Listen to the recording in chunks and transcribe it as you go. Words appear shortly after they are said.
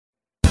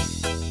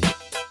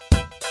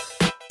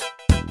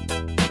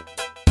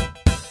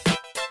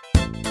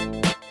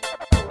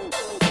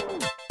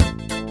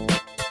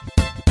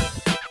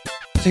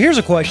So here's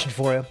a question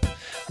for you.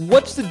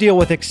 What's the deal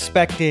with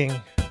expecting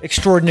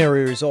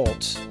extraordinary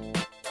results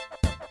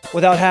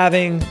without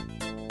having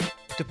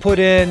to put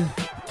in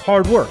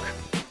hard work?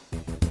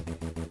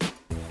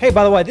 Hey,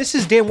 by the way, this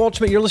is Dan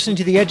Waldschmidt. You're listening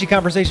to the Edgy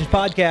Conversations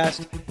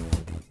podcast.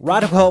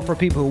 Radical help for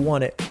people who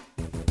want it.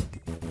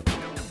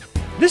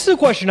 This is a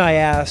question I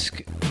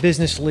ask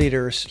business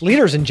leaders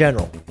in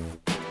general,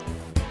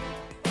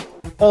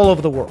 all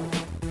over the world.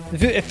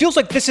 It feels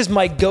like this is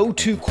my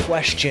go-to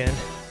question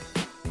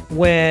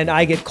when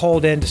I get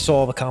called in to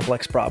solve a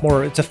complex problem,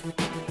 or it's a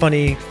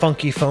funny,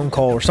 funky phone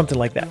call or something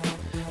like that.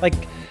 Like,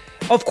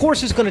 of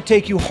course, it's going to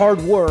take you hard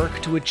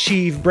work to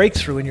achieve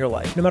breakthrough in your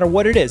life, no matter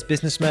what it is: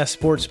 business, math,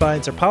 sports,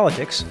 science, or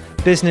politics.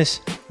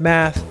 Business,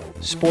 math,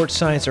 sports,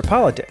 science, or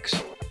politics.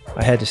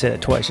 I had to say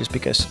that twice just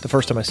because the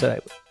first time I said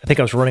it, I think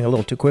I was running a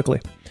little too quickly.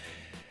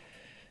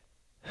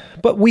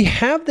 But we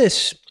have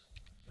this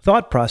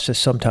thought process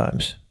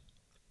sometimes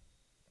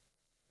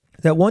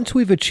that once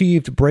we've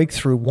achieved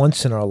breakthrough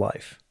once in our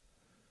life,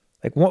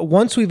 like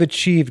once we've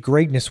achieved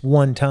greatness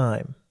one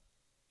time,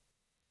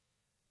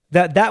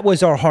 that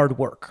was our hard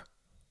work.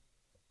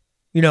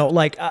 You know,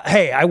 like,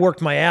 hey, I worked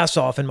my ass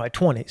off in my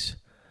 20s.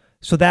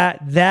 So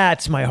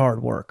that's my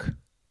hard work.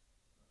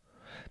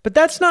 But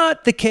that's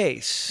not the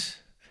case.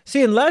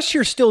 See, unless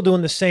you're still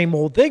doing the same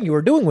old thing you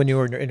were doing when you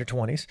were in your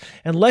 20s,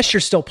 unless you're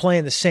still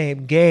playing the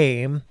same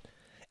game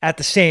at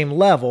the same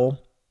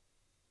level,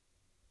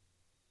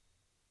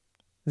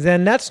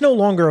 then that's no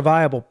longer a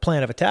viable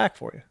plan of attack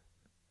for you.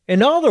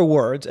 In other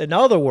words,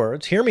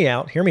 hear me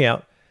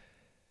out.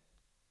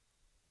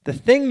 The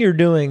thing you're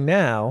doing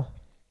now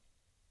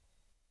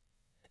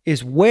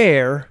is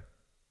where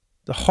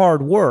the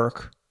hard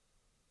work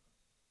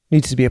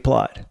needs to be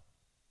applied.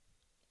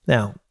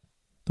 Now,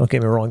 don't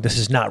get me wrong, this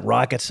is not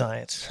rocket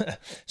science.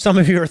 Some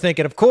of you are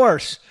thinking, of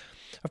course,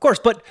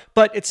 but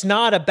it's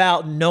not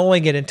about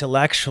knowing it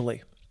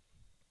intellectually.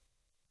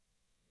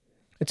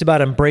 It's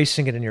about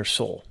embracing it in your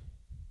soul.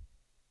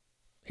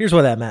 Here's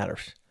why that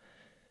matters.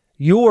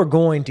 You're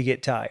going to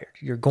get tired.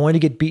 You're going to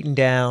get beaten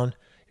down.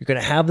 You're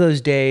going to have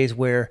those days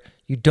where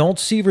you don't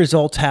see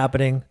results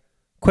happening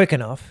quick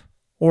enough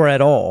or at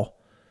all.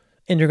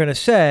 And you're going to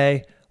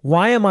say,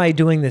 why am I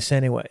doing this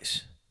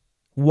anyways?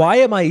 Why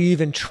am I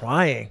even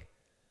trying?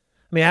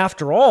 I mean,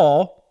 after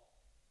all,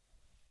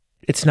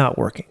 it's not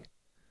working.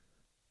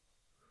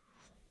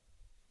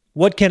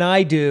 What can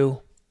I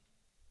do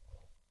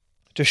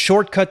to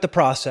shortcut the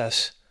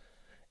process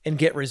and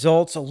get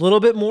results a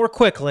little bit more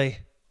quickly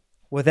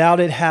without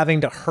it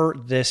having to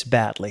hurt this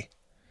badly?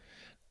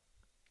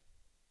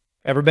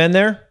 Ever been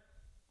there?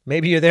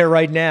 Maybe you're there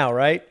right now,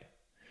 right?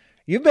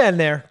 You've been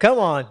there. Come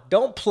on.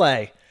 Don't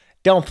play.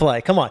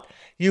 Come on.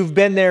 You've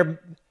been there.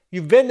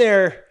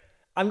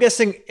 I'm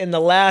guessing in the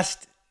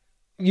last,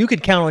 you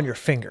could count on your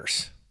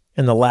fingers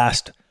in the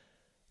last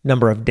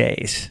number of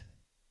days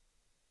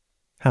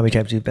how many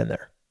times you've been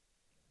there,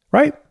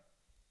 right?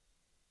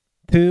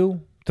 2,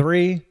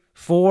 3,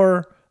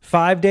 4,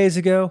 5 days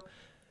ago.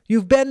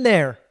 You've been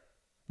there.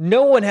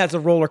 No one has a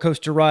roller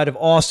coaster ride of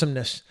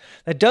awesomeness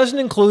that doesn't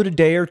include a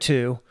day or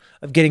two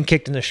of getting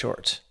kicked in the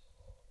shorts,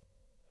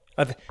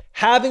 of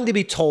having to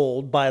be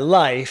told by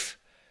life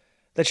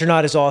that you're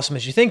not as awesome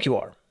as you think you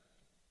are.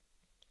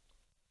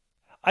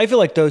 I feel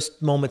like those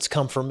moments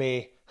come for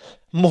me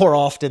more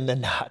often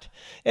than not.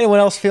 Anyone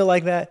else feel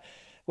like that?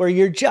 Where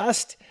you're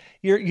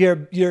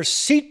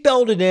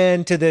seatbelted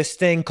into this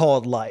thing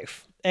called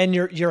life, and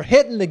you're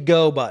hitting the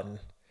go button,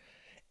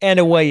 and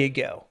away you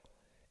go.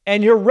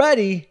 And you're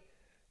ready,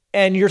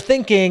 and you're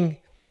thinking,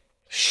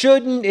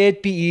 shouldn't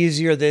it be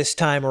easier this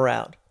time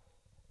around?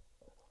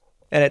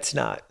 And it's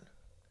not.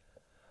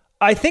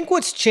 I think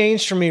what's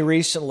changed for me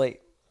recently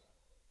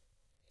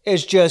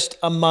is just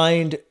a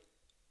mind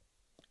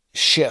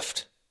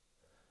shift.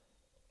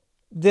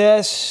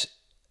 This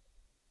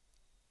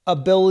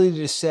ability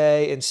to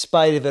say, in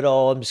spite of it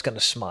all, I'm just going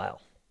to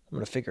smile. I'm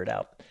going to figure it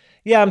out.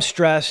 Yeah, I'm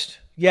stressed.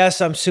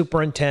 Yes, I'm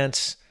super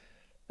intense.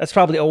 That's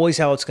probably always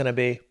how it's going to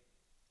be.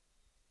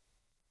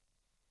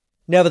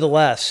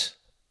 Nevertheless,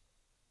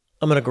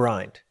 I'm going to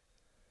grind.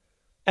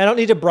 I don't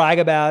need to brag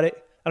about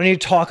it. I don't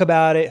need to talk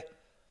about it.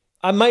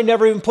 I might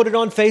never even put it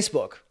on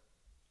Facebook.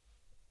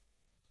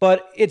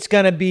 But it's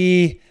going to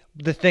be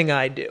the thing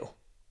I do.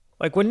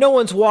 Like when no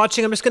one's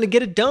watching, I'm just going to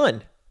get it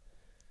done.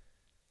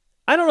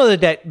 I don't know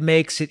that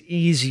makes it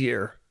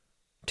easier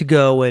to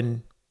go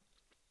and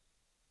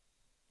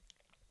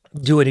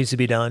do what needs to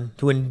be done,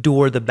 to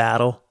endure the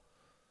battle.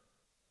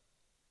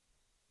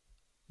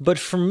 But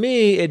for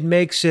me, it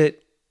makes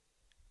it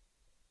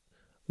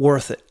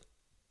worth it.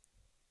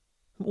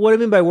 What I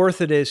mean by worth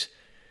it is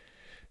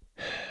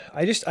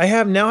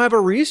I now have a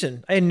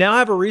reason. I now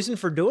have a reason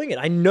for doing it.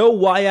 I know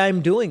why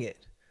I'm doing it.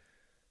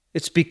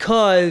 It's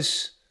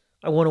because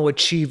I want to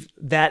achieve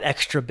that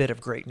extra bit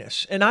of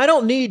greatness. And I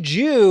don't need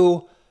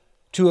you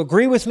to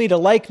agree with me, to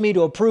like me,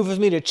 to approve of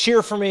me, to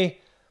cheer for me.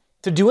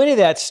 to do any of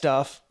that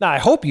stuff. Now, I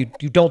hope you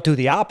don't do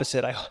the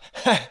opposite.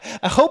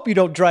 I hope you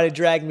don't try to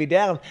drag me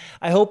down.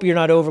 I hope you're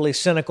not overly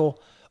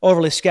cynical,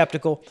 overly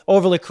skeptical,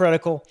 overly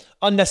critical,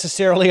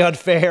 unnecessarily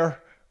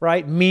unfair,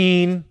 right?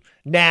 Mean,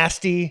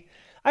 nasty.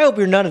 I hope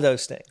you're none of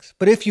those things.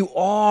 But if you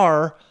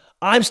are,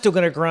 I'm still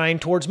going to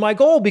grind towards my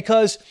goal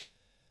because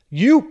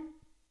you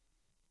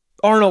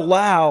aren't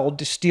allowed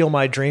to steal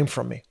my dream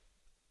from me.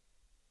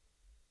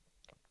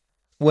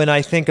 When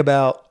I think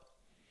about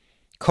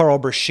Carl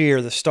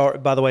Brashear,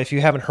 by the way, if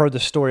you haven't heard the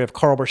story of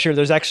Carl Brashear,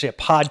 there's actually a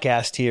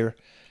podcast here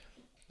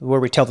where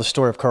we tell the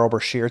story of Carl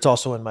Brashear. It's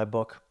also in my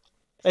book.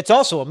 It's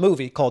also a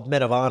movie called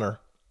Men of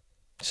Honor.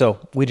 So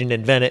we didn't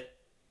invent it.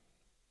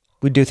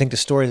 We do think the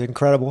story is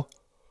incredible.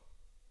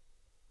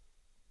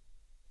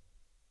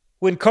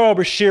 When Carl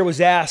Brashear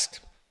was asked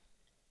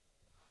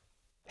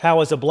how,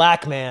 as a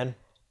black man,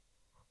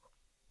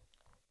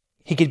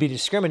 he could be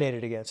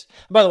discriminated against.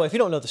 And by the way, if you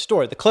don't know the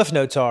story, the cliff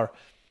notes are,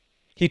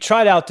 he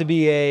tried out to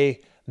be a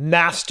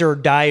master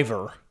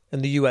diver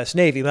in the U.S.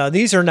 Navy. Now,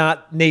 these are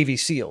not Navy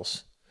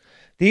SEALs.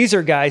 These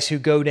are guys who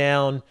go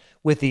down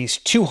with these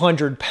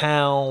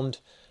 200-pound,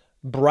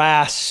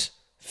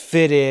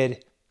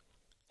 brass-fitted,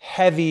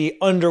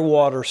 heavy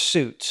underwater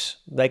suits,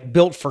 like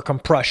built for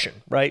compression,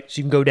 right? So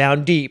you can go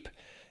down deep,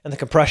 and the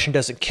compression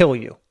doesn't kill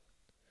you.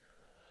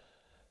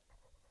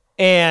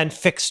 And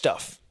fix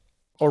stuff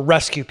or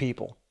rescue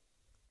people.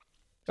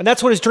 And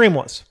that's what his dream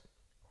was.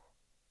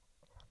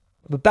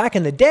 But back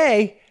in the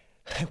day,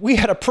 we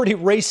had a pretty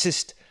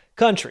racist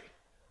country.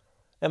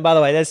 And by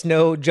the way, that's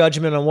no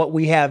judgment on what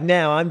we have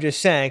now. I'm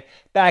just saying,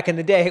 back in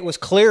the day, it was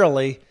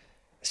clearly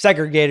a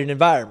segregated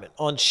environment.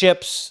 On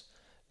ships,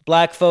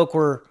 black folk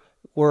were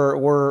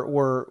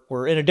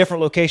in a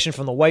different location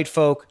from the white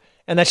folk,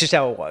 and that's just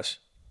how it was.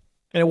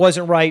 And it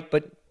wasn't right,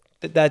 but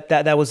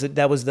that was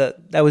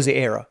the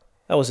era.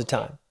 That was the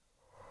time.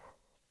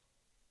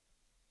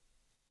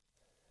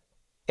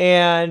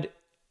 And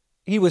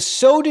he was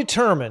so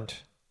determined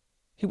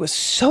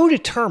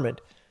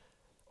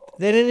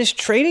that in his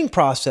training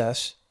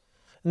process,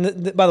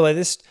 and by the way,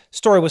 this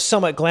story was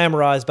somewhat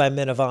glamorized by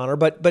Men of Honor,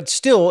 but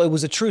still, it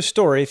was a true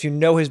story if you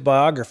know his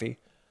biography,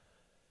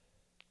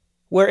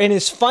 where in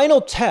his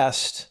final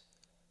test,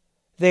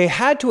 they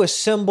had to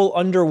assemble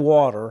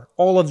underwater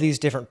all of these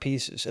different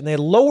pieces, and they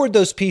lowered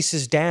those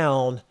pieces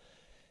down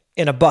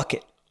in a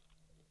bucket.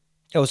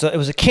 It was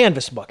a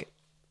canvas bucket.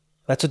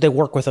 That's what they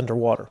work with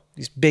underwater,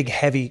 these big,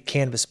 heavy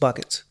canvas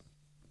buckets.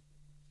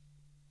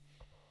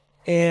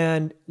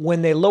 And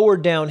when they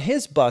lowered down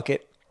his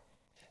bucket,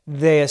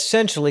 they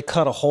essentially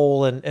cut a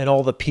hole and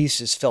all the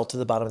pieces fell to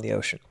the bottom of the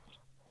ocean.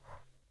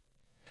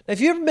 Now,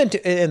 if you've ever been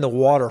in the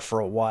water for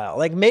a while,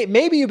 like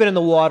maybe you've been in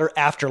the water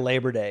after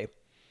Labor Day,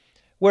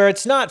 where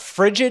it's not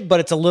frigid, but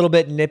it's a little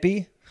bit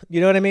nippy.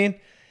 You know what I mean?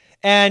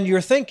 And you're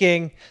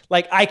thinking,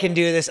 like, I can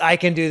do this.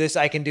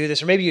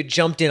 Or maybe you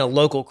jumped in a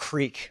local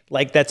creek,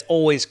 like that's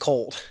always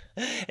cold.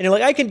 And you're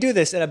like, I can do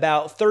this. And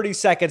about 30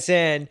 seconds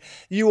in,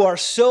 you are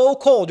so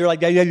cold. You're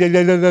like, your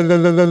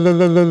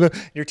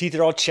teeth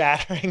are all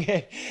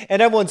chattering.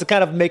 And everyone's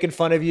kind of making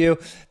fun of you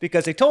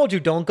because they told you,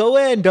 don't go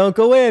in.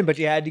 But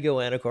you had to go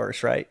in, of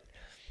course, right?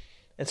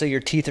 And so your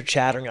teeth are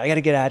chattering. I got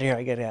to get out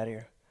of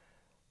here.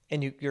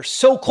 And you're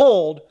so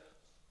cold,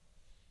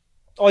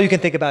 all you can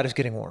think about is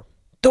getting warm.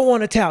 Don't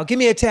want a towel. Give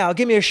me a towel.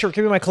 Give me a shirt.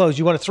 Give me my clothes.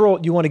 You want to throw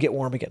it. You want to get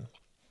warm again.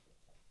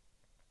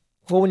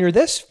 Well, when you're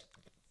this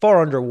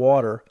far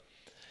underwater,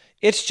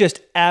 it's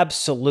just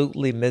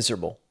absolutely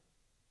miserable.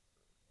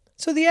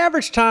 So the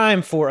average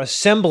time for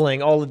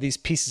assembling all of these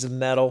pieces of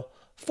metal,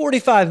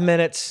 45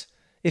 minutes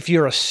if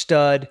you're a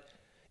stud.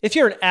 If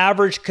you're an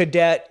average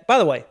cadet, by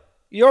the way,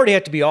 you already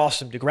have to be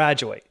awesome to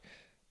graduate.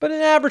 But an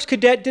average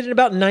cadet did it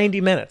about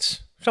 90 minutes,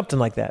 something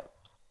like that.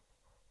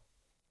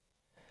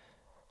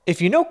 If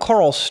you know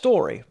Carl's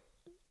story,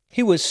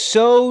 he was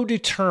so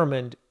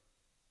determined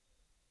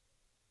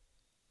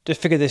to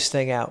figure this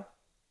thing out.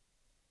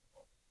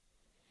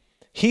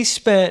 He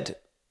spent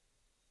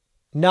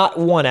not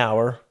 1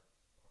 hour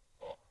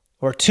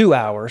or 2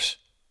 hours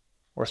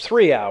or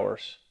 3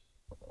 hours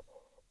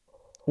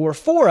or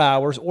 4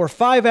 hours or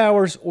 5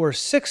 hours or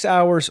 6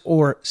 hours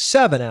or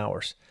 7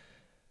 hours.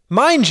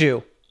 Mind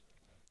you,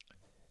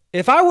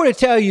 if I were to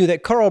tell you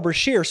that Carl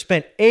Brashear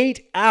spent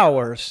 8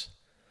 hours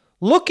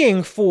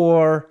looking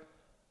for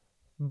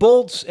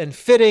bolts and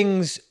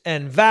fittings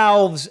and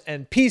valves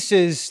and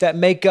pieces that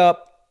make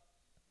up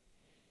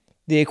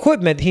the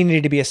equipment he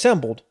needed to be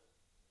assembled,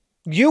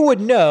 you would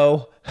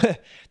know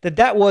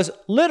that was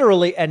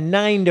literally a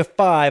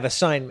 9-to-5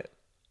 assignment.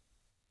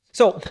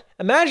 So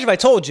imagine if I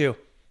told you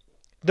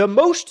the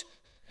most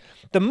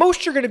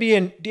you're going to be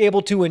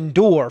able to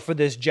endure for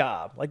this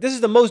job, like this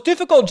is the most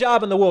difficult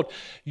job in the world,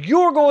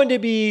 you're going to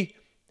be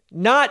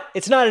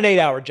it's not an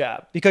 8-hour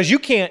job because you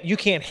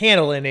can't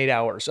handle in 8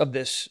 hours of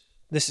this.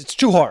 It's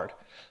too hard.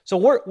 So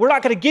we're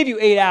not going to give you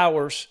 8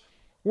 hours.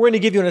 We're going to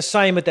give you an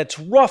assignment that's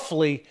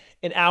roughly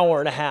an hour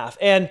and a half.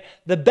 And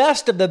the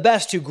best of the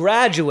best who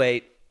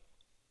graduate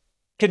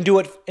can do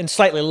it in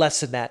slightly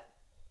less than that.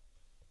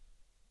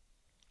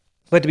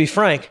 But to be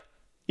frank,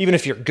 Even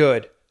if you're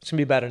good, it's going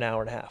to be about an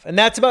hour and a half. And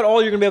that's about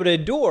all you're going to be able to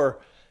endure.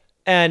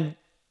 And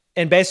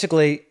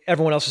basically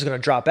everyone else is going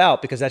to drop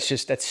out because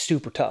that's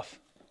super tough.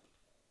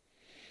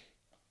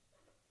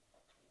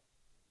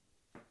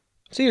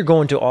 So you're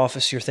going to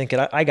office, you're thinking,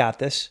 I got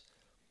this.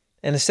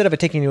 And instead of it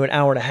taking you an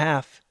hour and a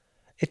half,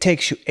 it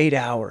takes you 8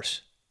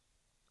 hours.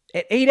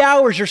 At 8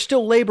 hours, you're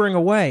still laboring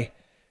away.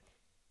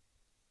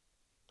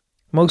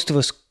 Most of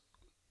us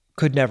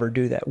could never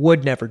do that,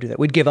 would never do that.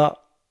 We'd give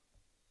up.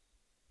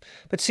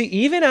 But see,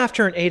 even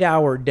after an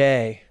 8-hour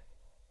day,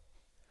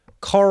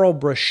 Carl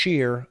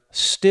Brashear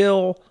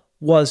still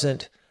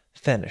wasn't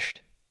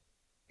finished.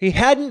 He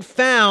hadn't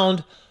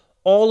found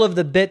all of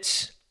the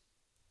bits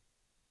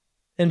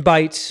and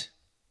bytes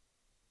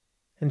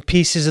and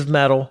pieces of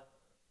metal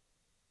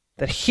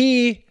that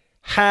he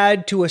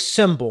had to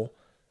assemble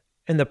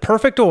in the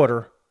perfect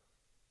order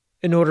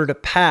in order to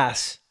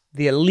pass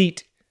the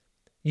elite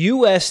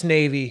U.S.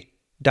 Navy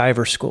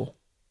diver school.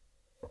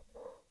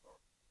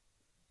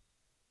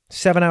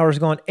 7 hours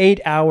gone,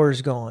 8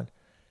 hours gone,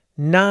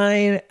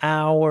 9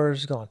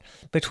 hours gone.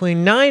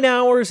 Between 9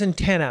 hours and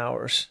 10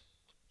 hours,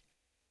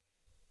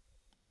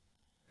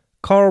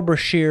 Carl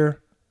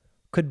Brashear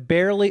could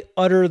barely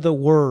utter the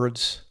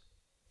words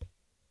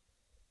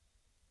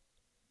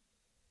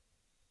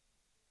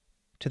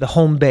to the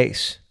home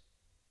base,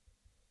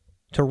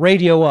 to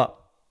radio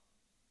up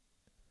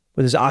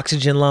with his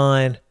oxygen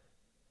line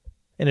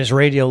and his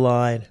radio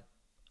line.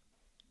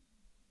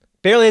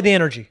 Barely had the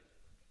energy.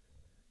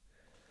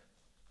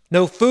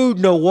 No food,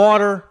 no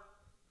water,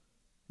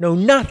 no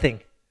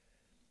nothing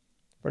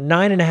for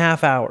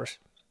 9.5 hours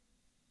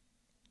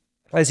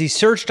as he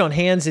searched on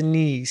hands and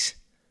knees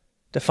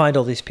to find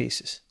all these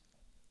pieces.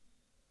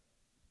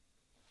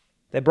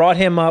 They brought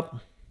him up.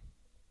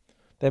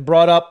 They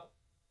brought up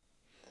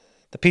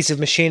the piece of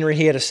machinery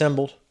he had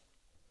assembled.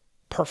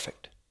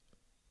 Perfect.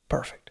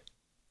 Perfect.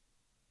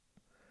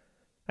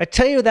 I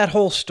tell you that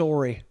whole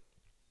story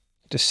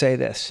to say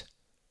this.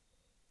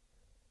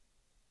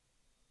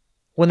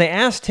 When they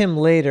asked him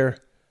later,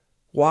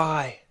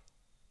 why?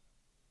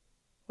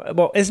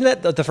 Well,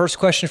 isn't that the first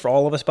question for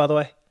all of us, by the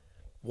way?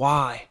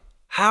 Why?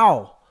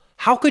 How?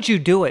 How could you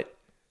do it?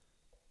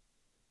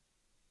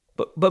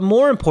 But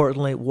more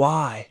importantly,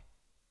 why?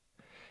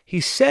 He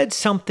said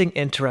something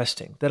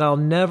interesting that I'll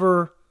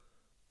never,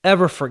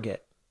 ever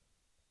forget.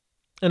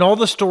 And all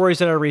the stories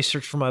that I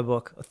researched for my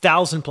book,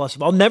 1,000 plus,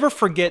 I'll never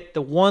forget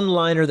the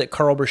one-liner that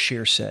Carl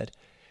Brashear said.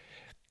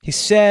 He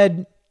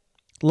said,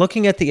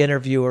 looking at the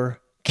interviewer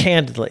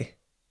candidly,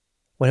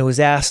 when he was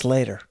asked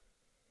later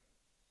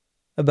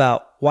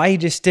about why he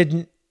just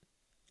didn't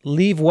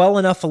leave well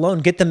enough alone,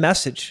 get the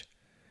message,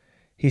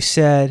 he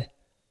said,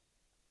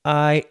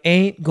 I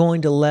ain't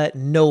going to let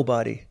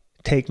nobody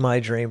take my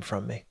dream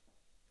from me.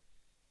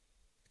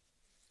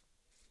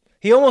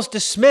 He almost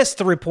dismissed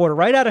the reporter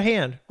right out of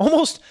hand,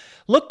 almost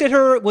looked at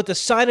her with a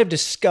sign of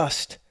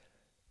disgust.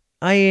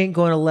 I ain't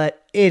going to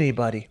let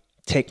anybody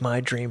take my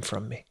dream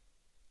from me.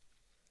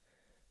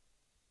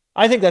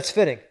 I think that's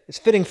fitting. It's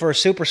fitting for a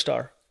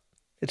superstar.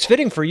 It's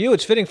fitting for you.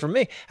 It's fitting for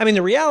me. I mean,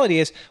 the reality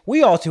is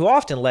we all too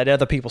often let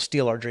other people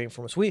steal our dream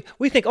from us. We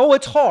think, oh,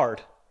 it's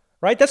hard,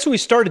 right? That's when we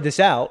started this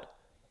out.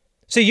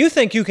 So you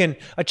think you can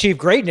achieve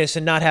greatness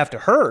and not have to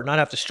hurt, not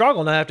have to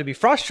struggle, not have to be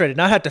frustrated,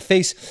 not have to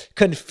face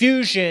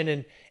confusion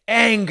and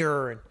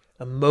anger and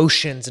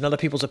emotions and other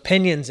people's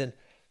opinions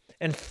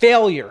and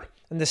failure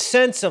and the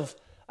sense of,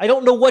 I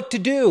don't know what to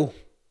do.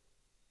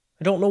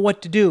 I don't know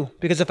what to do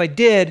because if I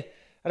did,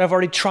 I'd have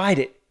already tried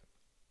it.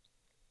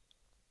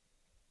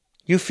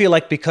 You feel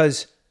like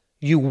because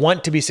you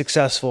want to be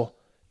successful,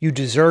 you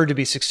deserve to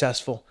be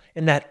successful,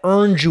 and that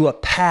earns you a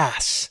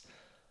pass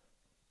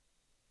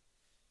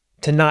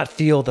to not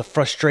feel the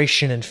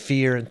frustration and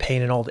fear and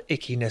pain and all the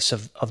ickiness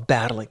of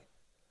battling.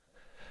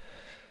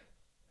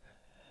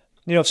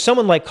 You know, if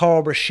someone like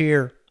Carl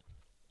Brashear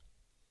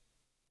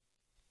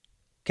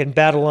can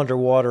battle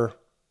underwater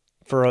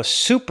for a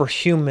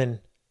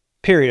superhuman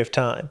period of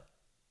time.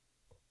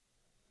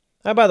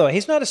 Now, by the way,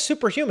 he's not a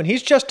superhuman.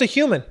 He's just a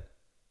human.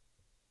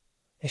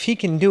 If he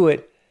can do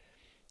it,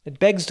 it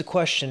begs the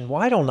question,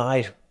 why don't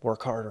I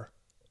work harder?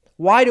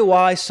 Why do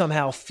I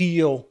somehow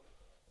feel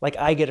like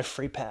I get a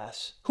free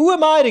pass? Who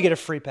am I to get a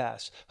free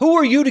pass? Who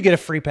are you to get a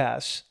free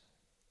pass?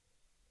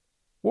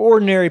 We're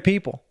ordinary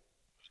people.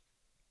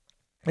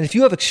 And if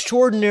you have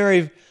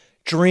extraordinary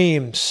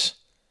dreams,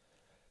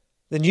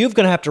 then you're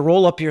going to have to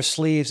roll up your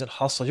sleeves and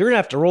hustle. You're going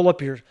to have to roll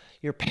up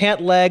your pant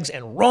legs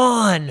and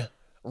run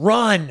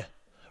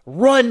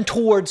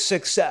towards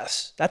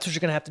success. That's what you're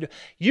going to have to do.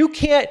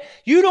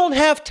 You don't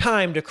have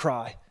time to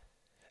cry.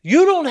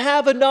 You don't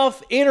have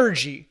enough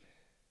energy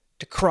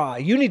to cry.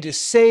 You need to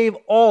save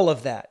all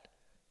of that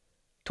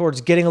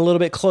towards getting a little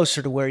bit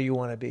closer to where you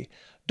want to be.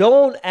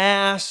 Don't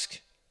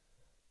ask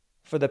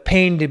for the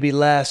pain to be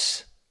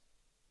less.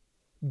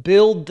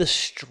 Build the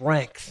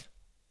strength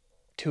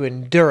to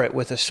endure it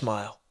with a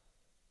smile.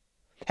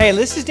 Hey,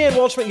 this is Dan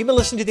Waldschmidt. You've been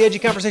listening to the Edgy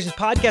Conversations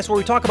podcast, where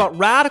we talk about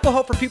radical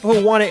help for people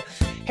who want it.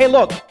 Hey,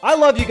 look, I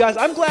love you guys.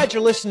 I'm glad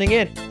you're listening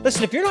in.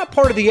 Listen, if you're not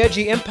part of the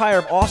Edgy Empire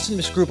of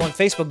Awesomeness group on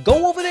Facebook,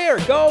 go over there.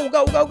 Go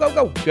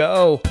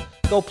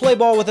play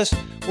ball with us.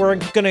 We're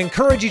going to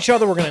encourage each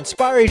other. We're going to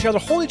inspire each other,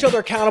 hold each other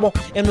accountable.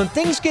 And when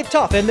things get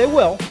tough, and they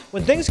will,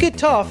 when things get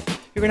tough,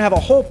 you're going to have a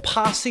whole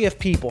posse of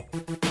people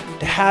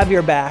to have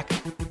your back,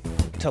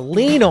 to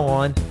lean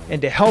on,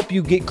 and to help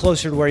you get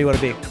closer to where you want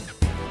to be.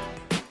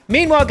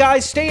 Meanwhile,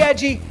 guys, stay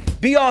edgy,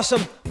 be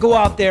awesome, go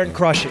out there and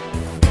crush it.